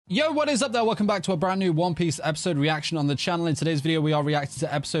Yo, what is up there? Welcome back to a brand new One Piece episode reaction on the channel. In today's video, we are reacting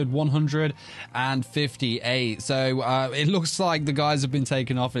to episode 158. So it looks like the guys have been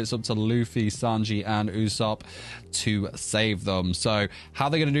taken off. It's up to Luffy, Sanji, and Usopp to save them. So how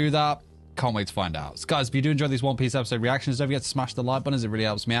they're going to do that? Can't wait to find out. So guys, if you do enjoy these One Piece episode reactions, don't forget to smash the like button as it really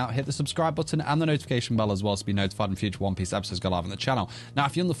helps me out. Hit the subscribe button and the notification bell as well to be notified when future One Piece episodes go live on the channel. Now,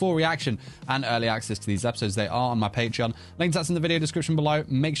 if you want the full reaction and early access to these episodes, they are on my Patreon. Link to that's in the video description below.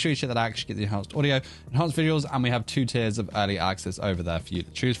 Make sure you check that out to get the enhanced audio, enhanced visuals, and we have 2 tiers of early access over there for you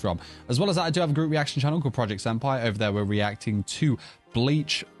to choose from. As well as that, I do have a group reaction channel called Project Senpai. Over there, we're reacting to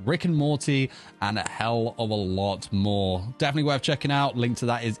Bleach, Rick and Morty, and a hell of a lot more. Definitely worth checking out. Link to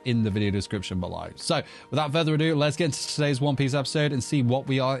that is in the video description below. So without further ado, let's get into today's One Piece episode and see what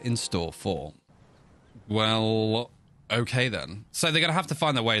we are in store for. Well, okay then. So they're going to have to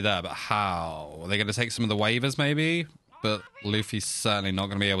find their way there, but how? Are they going to take some of the waivers maybe? But Luffy's certainly not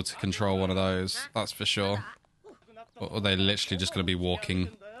going to be able to control one of those, that's for sure. Or are they literally just going to be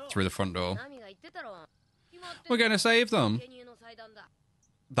walking through the front door? We're going to save them.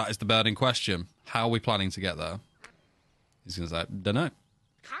 That is the burning question. How are we planning to get there? He's going to say, dunno.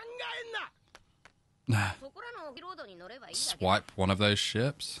 Swipe one of those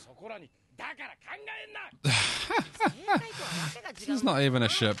ships? This is not even a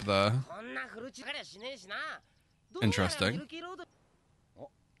ship there. Interesting.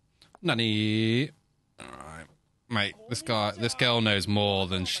 Nani? Alright. Mate, this girl knows more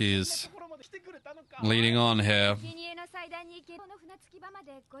than she's leading on here.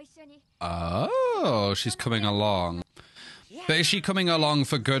 Oh, she's coming along. But is she coming along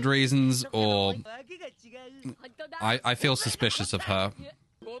for good reasons, or... I feel suspicious of her.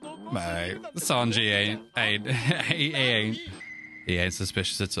 Mate, Sanji he ain't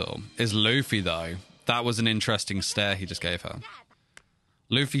suspicious at all. Is Luffy, though? That was an interesting stare he just gave her.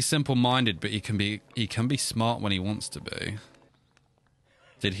 Luffy's simple-minded, but he can be smart when he wants to be.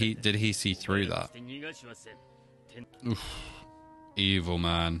 Did he see through that? Oof. Evil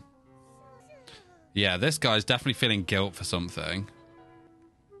man. Yeah, this guy's definitely feeling guilt for something.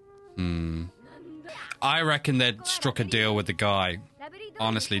 I reckon they'd struck a deal with the guy.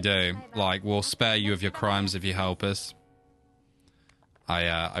 Honestly do. Like, we'll spare you of your crimes if you help us.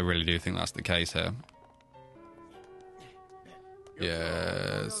 I really do think that's the case here.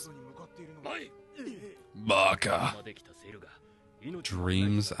 Yes. Baka.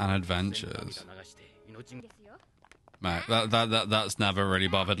 Dreams and adventures. Mate, that's never really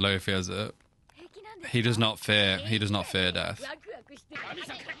bothered Luffy, has it? He does not fear death.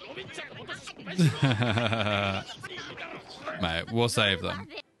 Mate, we'll save them.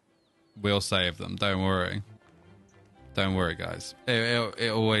 We'll save them. Don't worry. Don't worry, guys.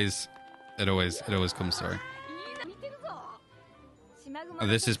 It always comes through.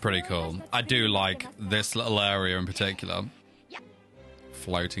 This is pretty cool. I do like this little area in particular.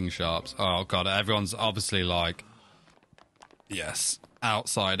 Floating sharps. Oh god, everyone's obviously like, yes,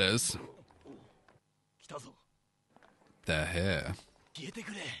 outsiders. They're here.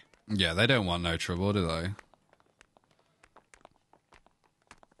 Yeah, they don't want no trouble, do they?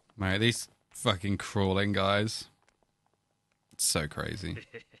 Mate, these fucking crawling guys. It's so crazy.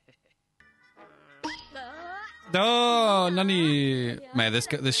 Oh, nani. Mate,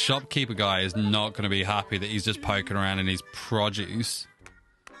 this shopkeeper guy is not going to be happy that he's just poking around in his produce.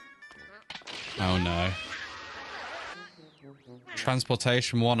 Oh no.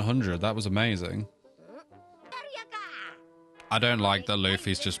 Transportation 100, that was amazing. I don't like that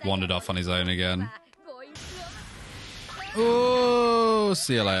Luffy's just wandered off on his own again. Oh,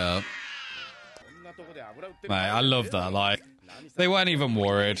 see you later. Mate, I love that. Like, they weren't even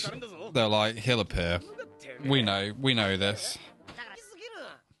worried. They're like, he'll appear. We know this.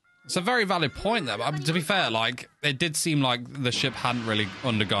 It's a very valid point there, but to be fair, like, it did seem like the ship hadn't really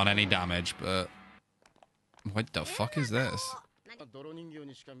undergone any damage, but... What the fuck is this?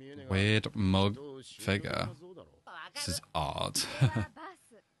 Weird mug figure. This is odd.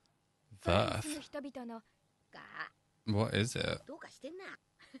 Verth. What is it?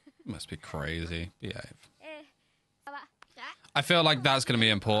 Must be crazy. Behave. I feel like that's going to be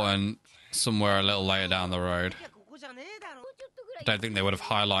important somewhere a little later down the road. I don't think they would have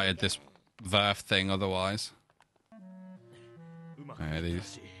highlighted this Verth thing otherwise.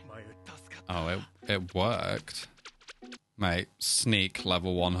 Oh, it worked. Mate, sneak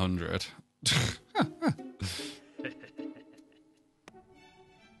level 100.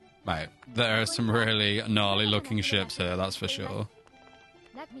 Mate, there are some really gnarly looking ships here, that's for sure.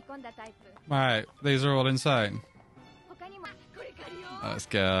 Mate, these are all insane. Let's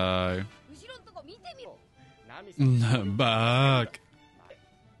go. Back.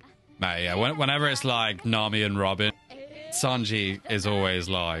 Mate, yeah, whenever it's like Nami and Robin, Sanji is always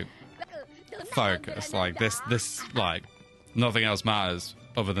like focused. Like this, like nothing else matters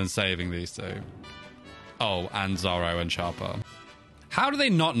other than saving these two. Oh, and Zoro and Chopper. How do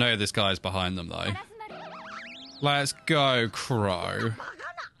they not know this guy's behind them though? Let's go, Crow.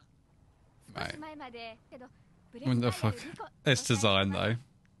 Mate. What the fuck? It's design though.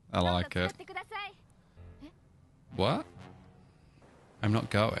 I like it. What? I'm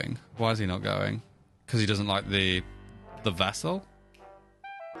not going. Why is he not going? Because he doesn't like the vessel?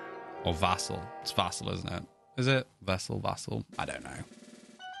 Or vassal? It's vassal, isn't it? Is it? Vessel, vassal? I don't know.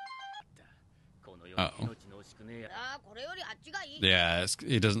 Uh-oh. Yeah,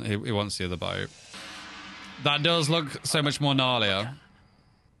 he doesn't. He wants the other boat. That does look so much more gnarlier.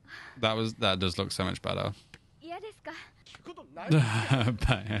 That does look so much better.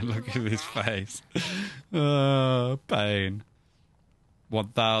 Pain. Look at his face. Pain.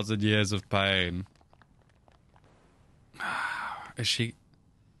 1,000 years of pain. Is she?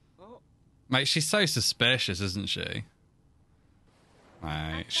 Mate, she's so suspicious, isn't she?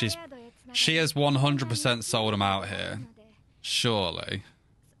 Mate, she has 100% sold him out here. Surely.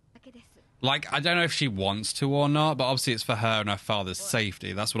 Like, I don't know if she wants to or not, but obviously it's for her and her father's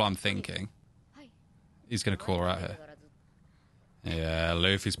safety. That's what I'm thinking. He's going to call her out here. Yeah,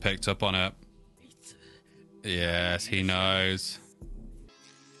 Luffy's picked up on it. Yes, he knows.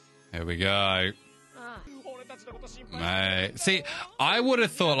 Here we go. Mate. See, I would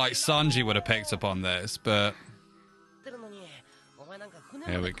have thought like Sanji would have picked up on this, but...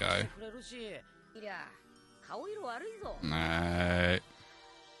 Here we go. Mate.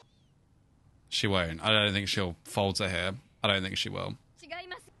 She won't. I don't think she'll falter here. I don't think she will.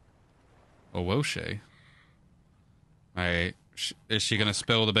 Or will she? Mate, is she going to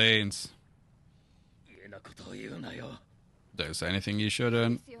spill the beans? Don't say anything you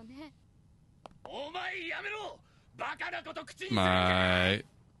shouldn't. Mate.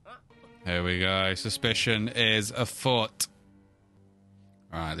 Here we go. Suspicion is afoot.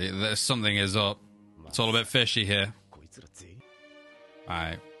 Alright, something is up. It's all a bit fishy here.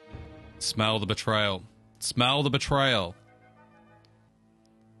 Alright. Smell the betrayal. Smell the betrayal.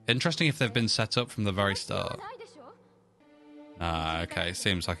 Interesting if they've been set up from the very start. Ah, okay.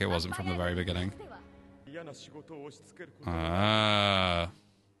 Seems like it wasn't from the very beginning. Ah.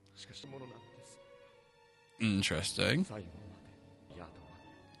 Interesting.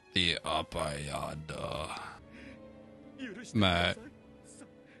 The upper yard.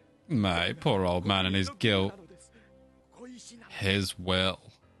 Mate, poor old man and his guilt. His will.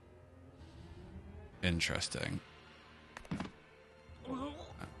 Interesting.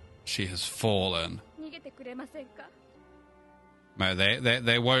 She has fallen. Mate,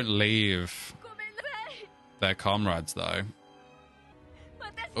 they won't leave their comrades though.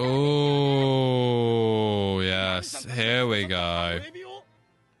 Oh yes, here we go.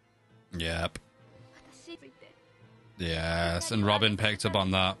 Yep. Yes, and Robin picked up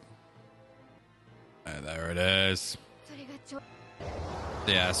on that. And there it is.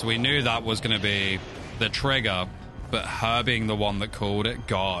 Yeah, so we knew that was going to be the trigger, but her being the one that called it,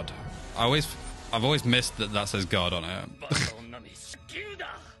 God. I've always missed that says God on it.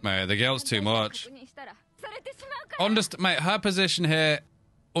 Mate, the guilt's too much. Mate, her position here,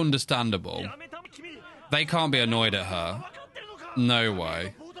 understandable. They can't be annoyed at her. No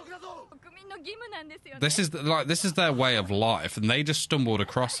way. This is their way of life, and they just stumbled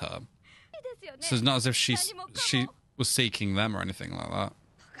across her. So it's not as if she was seeking them or anything like that.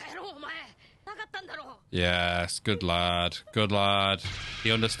 Yes, good lad. Good lad.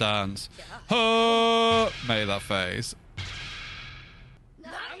 He understands. Oh, mate, that face.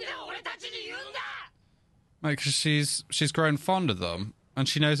 Mate, because she's grown fond of them, and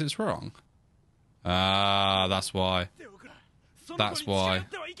she knows it's wrong. Ah, that's why. That's why.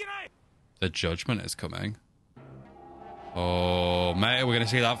 The judgment is coming. Oh, mate, we're going to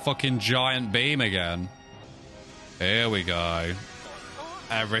see that fucking giant beam again. Here we go.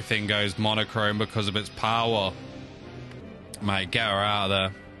 Everything goes monochrome because of its power. Mate, get her out of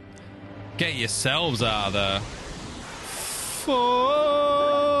there. Get yourselves out of there. Fuck.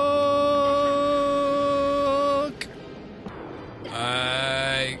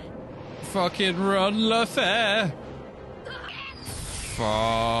 Hey. Fucking run, Luffy.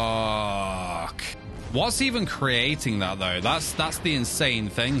 Fuck. What's even creating that, though? That's the insane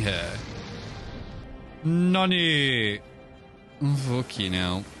thing here. Nani. Fuck you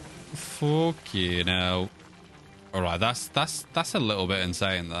now. Fuck you now. Alright, that's a little bit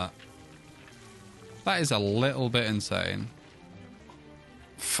insane, that. That is a little bit insane.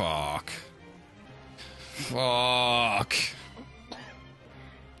 Fuck. Fuck.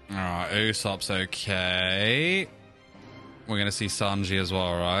 Alright, Usopp's okay. We're gonna see Sanji as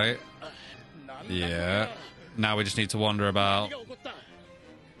well, right? Yeah. Now we just need to wonder about...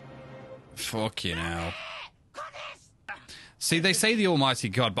 Fucking hell. See, they say the Almighty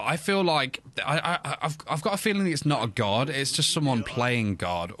God, but I feel like... I've got a feeling it's not a god. It's just someone playing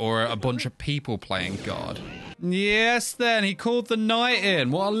God, or a bunch of people playing God. Yes, then. He called the knight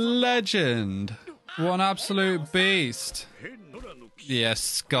in. What a legend. What an absolute beast. Yes,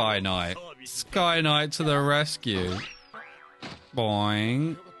 Sky Knight. Sky Knight to the rescue.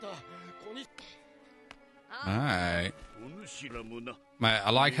 Boing. Alright. Mate, I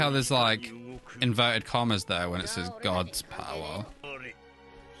like how there's like inverted commas there when it says God's power.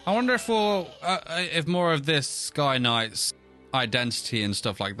 I wonder if more of this Sky Knight's identity and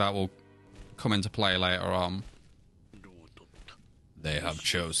stuff like that will come into play later on. They have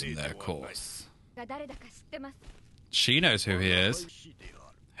chosen their course. She knows who he is.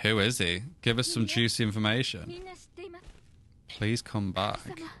 Who is he? Give us some juicy information. Please come back.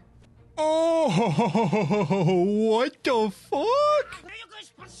 Oh, what the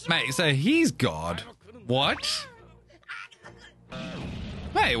fuck? Mate, so he's God. What?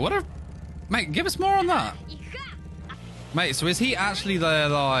 Mate, what a... Mate, give us more on that. Mate, so is he actually their,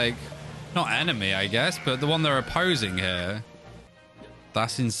 like... Not enemy, I guess, but the one they're opposing here?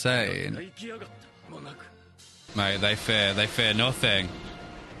 That's insane. Mate, they fear nothing.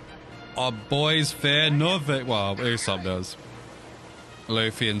 Our boys fear nothing. Well, Usopp does.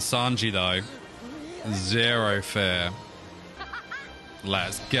 Luffy and Sanji, though. Zero fear.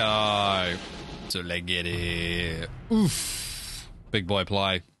 Let's go. So let's get it. Oof. Big boy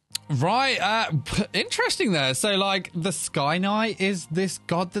play. Right, interesting there. So, like, the Sky Knight is this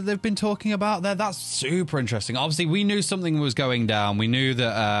god that they've been talking about there. That's super interesting. Obviously, we knew something was going down. We knew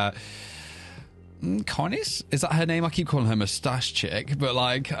that, Connis? Is that her name? I keep calling her Mustache Chick, but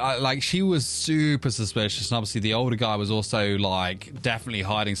like she was super suspicious, and obviously the older guy was also like definitely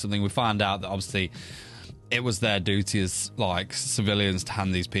hiding something. We found out that obviously it was their duty as like civilians to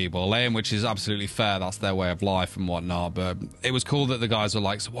hand these people away, which is absolutely fair. That's their way of life and whatnot. But it was cool that the guys were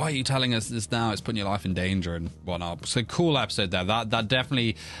like, so why are you telling us this now? It's putting your life in danger and whatnot. So cool episode there. That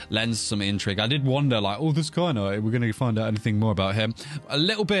definitely lends some intrigue. I did wonder like, oh, this guy, we're going to find out anything more about him. A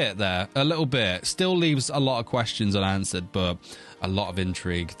little bit there, a little bit. Still leaves a lot of questions unanswered, but a lot of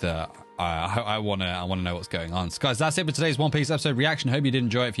intrigue that I want to know what's going on. So guys, that's it for today's One Piece episode reaction. Hope you did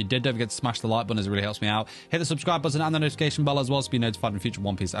enjoy it. If you did, don't forget to smash the like button as it really helps me out. Hit the subscribe button and the notification bell as well to be notified when future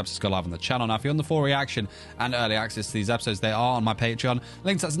One Piece episodes go live on the channel. Now, if you're on the full reaction and early access to these episodes, they are on my Patreon.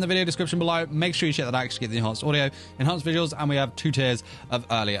 Links that's in the video description below. Make sure you check that out to get the enhanced audio, enhanced visuals, and we have 2 tiers of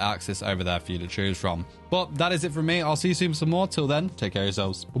early access over there for you to choose from. But that is it from me. I'll see you soon for some more. Till then, take care of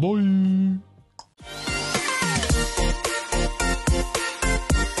yourselves. Bye-bye.